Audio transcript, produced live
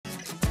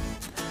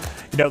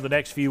You know, the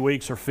next few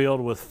weeks are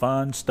filled with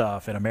fun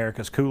stuff in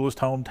America's coolest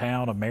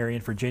hometown of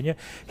Marion, Virginia.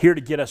 Here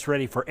to get us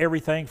ready for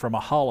everything from a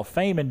Hall of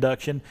Fame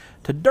induction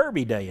to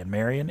Derby Day in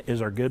Marion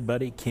is our good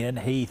buddy Ken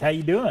Heath. How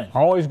you doing?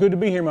 Always good to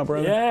be here, my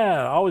brother.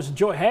 Yeah, I always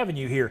enjoy having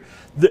you here.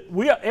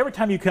 Every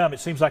time you come, it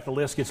seems like the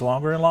list gets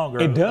longer and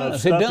longer. It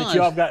does. Stuff that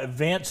y'all got,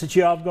 events that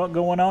y'all have got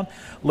going on.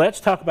 Let's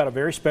talk about a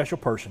very special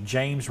person,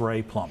 James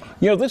Ray Plummer.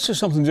 You know, this is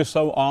something just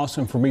so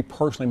awesome for me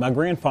personally. My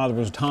grandfather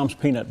was a Tom's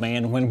Peanut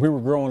man. When we were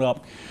growing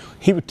up,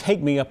 he would take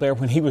me up there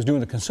when he was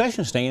doing the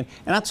concession stand,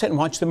 and I'd sit and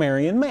watch the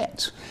Marion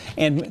Mets.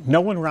 And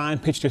Nolan Ryan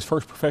pitched his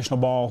first professional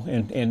ball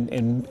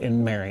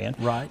in Marion.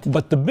 Right.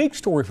 But the big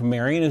story from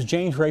Marion is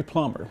James Ray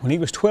Plummer. When he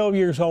was 12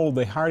 years old,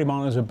 they hired him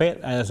on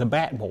as a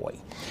bat boy.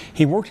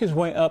 He worked his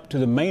way up to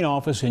the main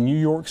office in New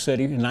York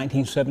City in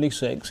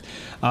 1976.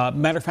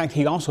 Matter of fact,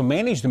 he also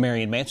managed the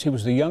Marion Mets. He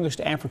was the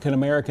youngest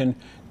African-American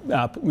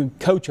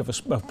coach of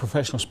a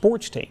professional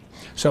sports team.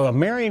 So a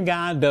Marion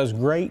guy does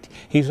great.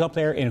 He's up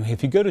there, and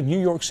if you go to New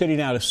York City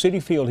now to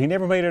Citi Field, he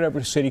never made it over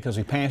to City because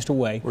he passed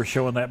away. We're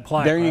showing that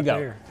plaque. There you right go.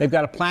 There. They've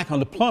got a plaque on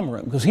the plum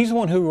room because he's the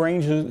one who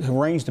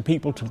arranged the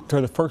people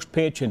to the first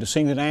pitch and to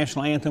sing the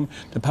national anthem,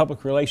 the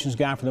public relations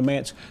guy for the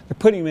Mets. They're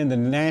putting him in the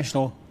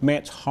National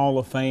Mets Hall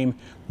of Fame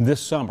this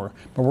summer,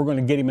 but we're going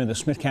to get him in the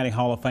Smith County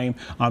Hall of Fame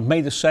on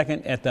May the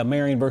 2nd at the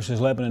Marion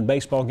versus Lebanon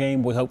baseball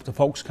game. We hope the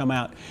folks come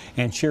out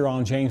and cheer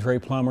on James Ray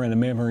Plummer in the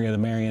memory of the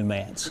Marion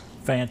Mets.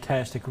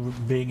 Fantastic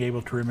being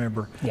able to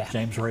remember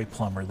James Ray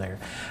Plummer there.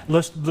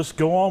 Let's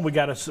go on. We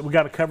got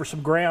to cover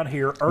some ground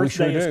here. Earth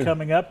Day is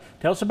coming up.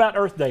 Tell us about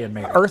Earth Day in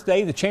Marion. Earth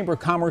Day, the Chamber of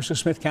Commerce of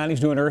Smith County is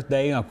doing Earth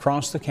Day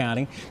across the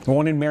county. The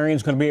one in Marion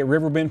is going to be at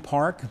Riverbend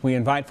Park. We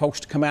invite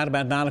folks to come out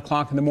about 9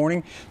 o'clock in the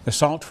morning. The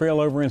Salt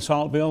Trail over in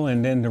Saltville,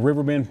 and then the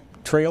Riverbend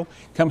Trail.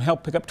 Come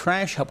help pick up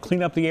trash, help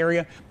clean up the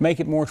area, make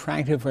it more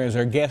attractive as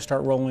our guests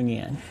start rolling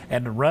in.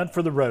 And the Run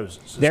for the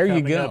Roses is there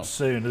you coming go. Up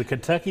soon. The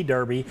Kentucky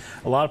Derby.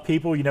 A lot of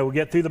people, you know, we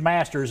get through the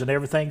Masters and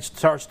everything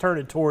starts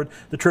turning toward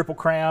the Triple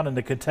Crown and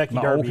the Kentucky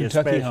Derby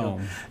especially.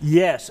 Home.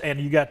 Yes, and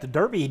you got the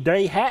Derby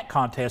Day hat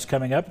contest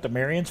coming up at the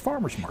Marion's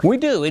Farmers Market. We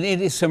do, and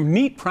it is some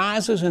neat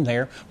prizes in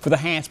there for the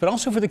hats, but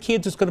also for the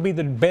kids. It's going to be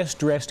the best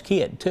dressed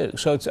kid too.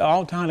 So it's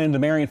all tied into the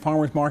Marion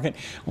Farmers Market.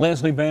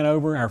 Leslie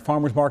Vanover, our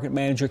Farmers Market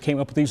manager, came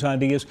up with these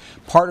ideas,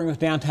 partnering with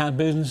downtown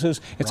businesses.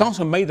 It's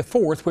also May the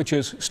 4th, which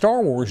is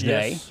Star Wars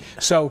Day.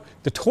 So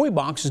the toy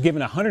box is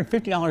giving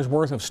 $150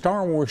 worth of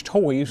Star Wars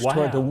toys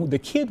to the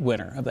kid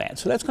winner of that.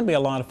 So that's going to be a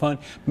lot of fun.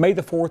 May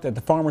the 4th at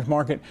the Farmers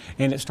Market,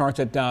 and it starts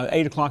at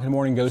 8 o'clock in the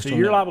morning. Goes so to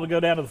you're liable to go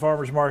down to the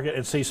Farmers Market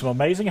and see some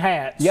amazing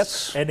hats.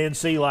 Yes. And then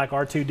see like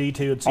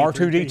R2-D2 and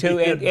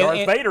R2-D2 and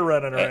Darth Vader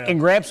running around. And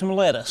grab some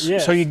lettuce.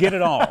 Yes. So you get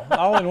it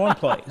all in one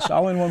place.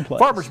 All in one place.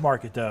 Farmers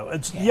Market though,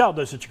 y'all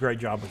do such a great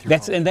job with your.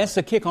 That's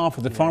the kickoff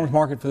of the Farmers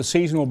Market for the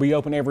season. Will be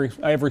open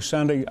every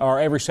Sunday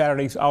or every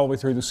Saturday all the way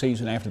through the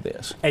season after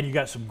this. And you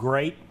got some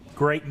great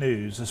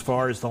news as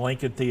far as the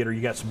Lincoln Theater. You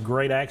got some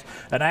great acts.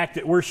 An act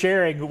that we're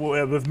sharing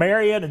with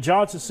Marion and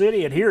Johnson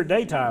City and here at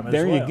daytime as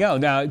well. There you go.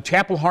 Now,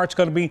 Chapel Hart's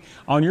going to be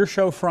on your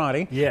show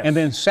Friday. Yes. And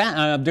then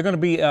they're going to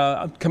be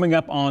coming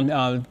up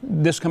on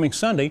this coming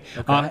Sunday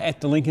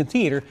at the Lincoln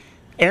Theater.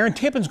 Aaron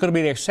Tippin's going to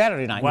be there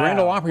Saturday night. Wow. Grand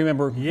Ole Opry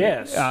member.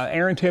 Yes.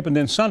 Aaron Tippin.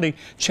 Then Sunday,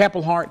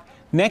 Chapel Hart.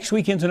 Next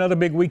weekend's another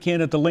big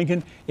weekend at the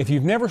Lincoln. If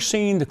you've never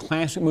seen the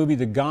classic movie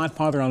The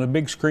Godfather on the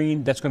big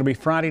screen, that's going to be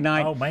Friday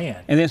night. Oh,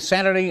 man. And then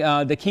Saturday,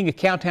 the King of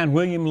Cowtown,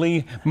 William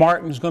Lee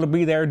Martin, is going to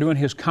be there doing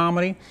his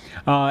comedy.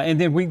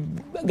 And then we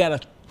got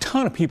a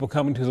ton of people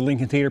coming to the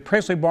Lincoln Theater.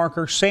 Presley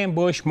Barker, Sam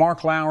Bush,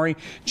 Mark Lowry,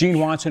 Gene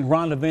Watson,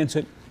 Rhonda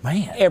Vincent.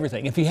 Man.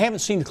 Everything. If you haven't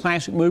seen the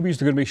classic movies,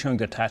 they're going to be showing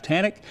the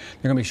Titanic.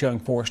 They're going to be showing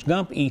Forrest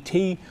Gump,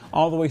 E.T.,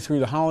 all the way through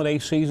the holiday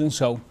season.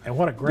 So and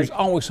what a great, there's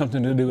always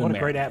something to do in there. What a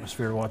great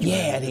atmosphere to watch.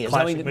 Yeah, it is.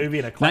 Classic movie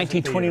and a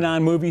classic 1929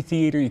 theater. Movie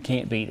theater, you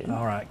can't beat it.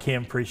 All right,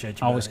 Kim,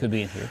 appreciate you. Always good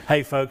being here.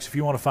 Hey, folks, if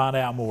you want to find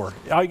out more,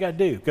 all you got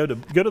to do, go to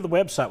the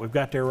website we've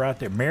got there right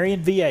there,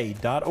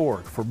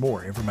 marionva.org for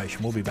more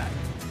information. We'll be back.